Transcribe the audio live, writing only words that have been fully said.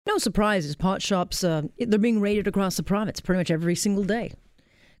No surprises. Pot shops, they're being raided across the province pretty much every single day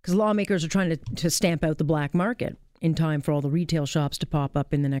because lawmakers are trying to stamp out the black market in time for all the retail shops to pop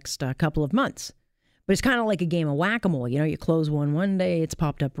up in the next couple of months. But it's kind of like a game of whack-a-mole. You know, you close one day, it's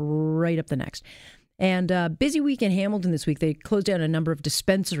popped up right up the next. And busy week in Hamilton this week. They closed down a number of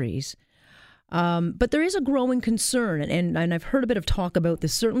dispensaries. But there is a growing concern, and I've heard a bit of talk about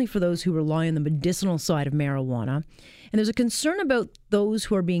this, certainly for those who rely on the medicinal side of marijuana. And there's a concern about those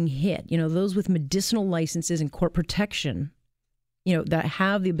who are being hit, you know, those with medicinal licenses and court protection, you know, that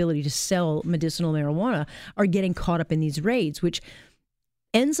have the ability to sell medicinal marijuana are getting caught up in these raids, which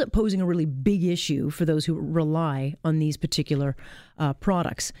ends up posing a really big issue for those who rely on these particular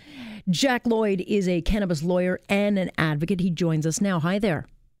products. Jack Lloyd is a cannabis lawyer and an advocate. He joins us now. Hi there.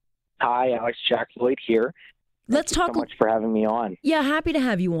 Hi, Alex. Jack Lloyd here. Let's talk. Thank you so much for having me on. Yeah, happy to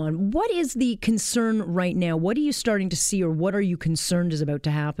have you on. What is the concern right now? What are you starting to see, or what are you concerned is about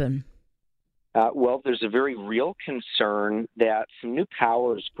to happen? Well, there's a very real concern that some new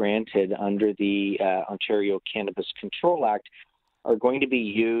powers granted under the Ontario Cannabis Control Act are going to be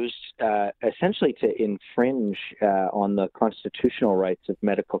used essentially to infringe on the constitutional rights of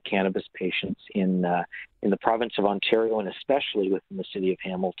medical cannabis patients in the province of Ontario, and especially within the city of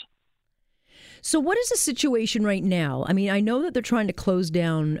Hamilton. So what is the situation right now? I mean, I know that they're trying to close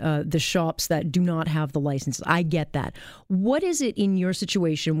down the shops that do not have the licenses. I get that. What is it in your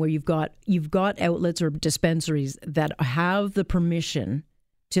situation where you've got outlets or dispensaries that have the permission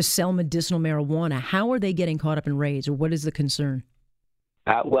to sell medicinal marijuana? How are they getting caught up in raids, or what is the concern?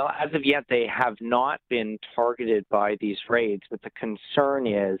 Well, as of yet, they have not been targeted by these raids, but the concern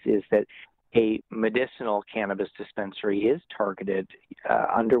is that a medicinal cannabis dispensary is targeted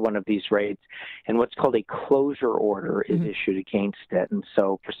under one of these raids, and what's called a closure order is issued against it. And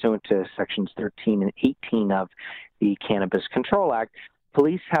so, pursuant to Sections 13 and 18 of the Cannabis Control Act,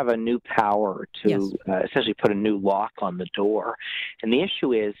 police have a new power to essentially put a new lock on the door. And the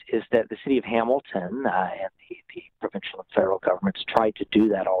issue is that the city of Hamilton and the provincial and federal governments tried to do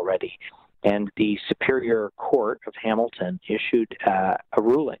that already. And the Superior Court of Hamilton issued a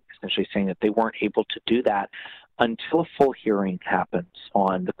ruling, essentially saying that they weren't able to do that until a full hearing happens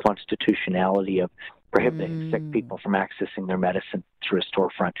on the constitutionality of prohibiting sick people from accessing their medicine through a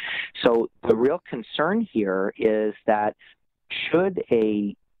storefront. So the real concern here is that should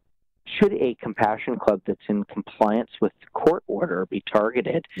a compassion club that's in compliance with the court order be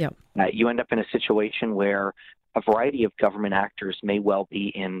targeted, you end up in a situation where a variety of government actors may well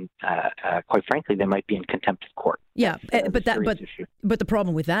be in, quite frankly, they might be in contempt of court. Yeah, but the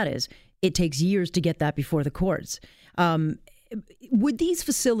problem with that is it takes years to get that before the courts. Would these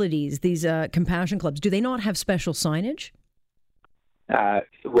facilities, these compassion clubs, do they not have special signage?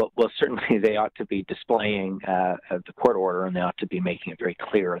 Well, certainly they ought to be displaying the court order, and they ought to be making it very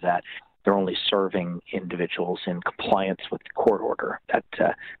clear that they're only serving individuals in compliance with the court order.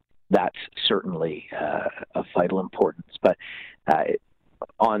 That's certainly of vital importance. But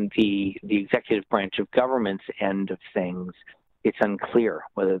on the executive branch of government's end of things, it's unclear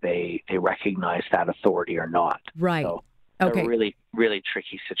whether they recognize that authority or not. Right. So, okay. A really, really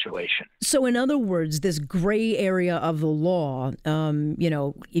tricky situation. So in other words, this gray area of the law,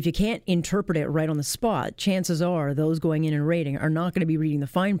 if you can't interpret it right on the spot, chances are those going in and raiding are not going to be reading the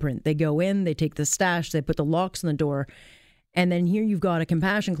fine print. They go in, they take the stash, they put the locks on the door, and then here you've got a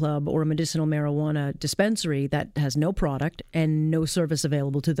compassion club or a medicinal marijuana dispensary that has no product and no service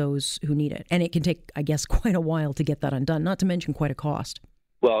available to those who need it. And it can take, I guess, quite a while to get that undone, not to mention quite a cost.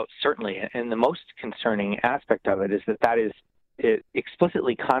 Well, certainly. And the most concerning aspect of it is that is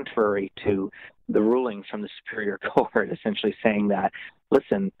explicitly contrary to the ruling from the Superior Court, essentially saying that,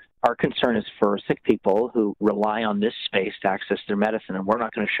 listen, our concern is for sick people who rely on this space to access their medicine, and we're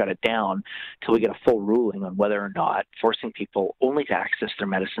not going to shut it down until we get a full ruling on whether or not forcing people only to access their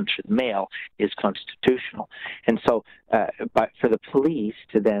medicine through the mail is constitutional. And so, but for the police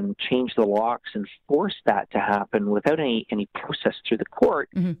to then change the locks and force that to happen without any process through the court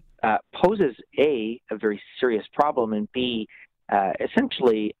poses a very serious problem, and B,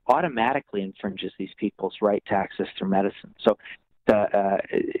 essentially automatically infringes these people's right to access their medicine. So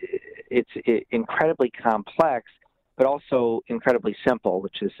it's incredibly complex, but also incredibly simple,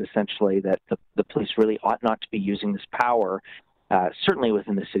 which is essentially that the police really ought not to be using this power, certainly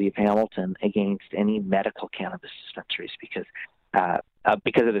within the city of Hamilton, against any medical cannabis dispensaries because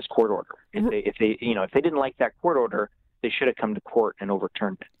of this court order. If they didn't like that court order, they should have come to court and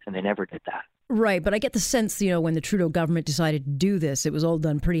overturned it, and they never did that. Right, but I get the sense, when the Trudeau government decided to do this, it was all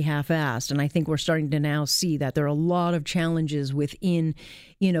done pretty half-assed, and I think we're starting to now see that there are a lot of challenges within,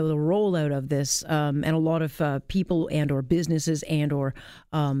 the rollout of this, and a lot of people and or businesses and or,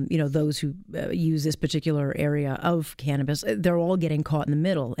 those who use this particular area of cannabis, they're all getting caught in the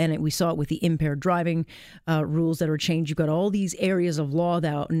middle, and we saw it with the impaired driving rules that are changed. You've got all these areas of law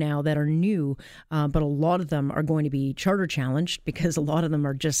now that are new, but a lot of them are going to be charter challenged because a lot of them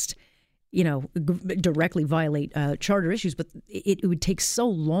are just directly violate charter issues, but it would take so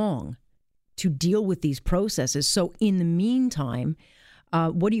long to deal with these processes. So in the meantime,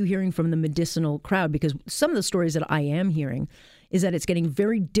 what are you hearing from the medicinal crowd? Because some of the stories that I am hearing is that it's getting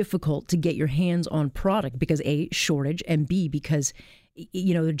very difficult to get your hands on product because A, shortage, and B, because,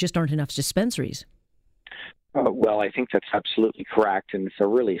 there just aren't enough dispensaries. Well, I think that's absolutely correct, and it's a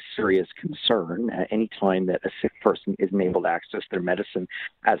really serious concern. Anytime that a sick person isn't able to access their medicine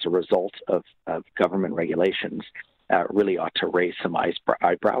as a result of government regulations, really ought to raise some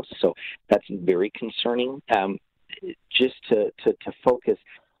eyebrows. So that's very concerning. Just to focus,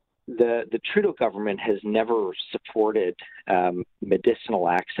 the Trudeau government has never supported medicinal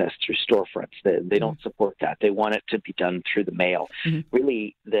access through storefronts. They don't support that. They want it to be done through the mail. Mm-hmm.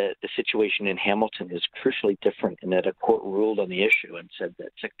 Really, the situation in Hamilton is crucially different in that a court ruled on the issue and said that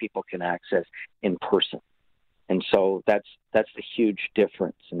sick people can access in person. And so that's the huge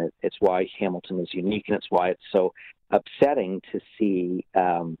difference, and it's why Hamilton is unique, and it's why it's so upsetting to see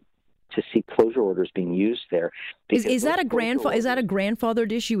closure orders being used there. Is that a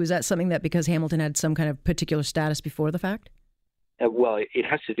grandfathered issue? Is that something that because Hamilton had some kind of particular status before the fact? Well, it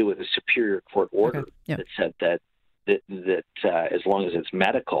has to do with a Superior Court order that said that as long as it's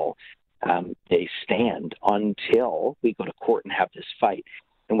medical, they stand until we go to court and have this fight.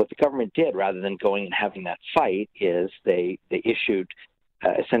 And what the government did, rather than going and having that fight, is they issued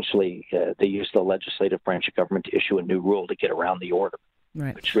essentially they used the legislative branch of government to issue a new rule to get around the order.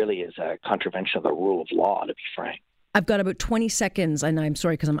 Right. Which really is a contravention of the rule of law, to be frank. I've got about 20 seconds, and I'm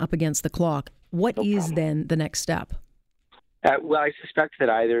sorry because I'm up against the clock. What is then the next step? Well, I suspect that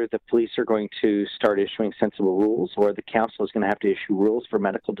either the police are going to start issuing sensible rules, or the council is going to have to issue rules for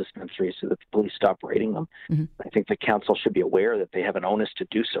medical dispensaries so that the police stop raiding them. Mm-hmm. I think the council should be aware that they have an onus to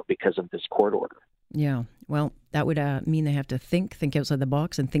do so because of this court order. Yeah, well, that would mean they have to think outside the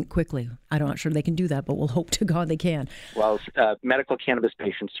box and think quickly. I'm not sure they can do that, but we'll hope to God they can. Well, medical cannabis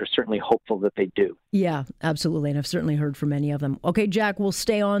patients are certainly hopeful that they do. Yeah, absolutely, and I've certainly heard from many of them. Okay, Jack, we'll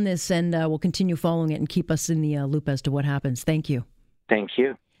stay on this and we'll continue following it and keep us in the loop as to what happens. Thank you. Thank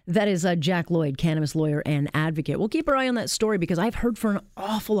you. That is Jack Lloyd, cannabis lawyer and advocate. We'll keep our eye on that story because I've heard from an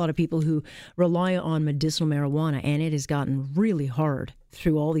awful lot of people who rely on medicinal marijuana, and it has gotten really hard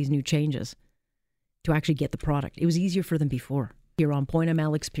through all these new changes to actually get the product. It was easier for them before. Here on Point, I'm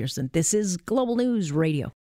Alex Pearson. This is Global News Radio.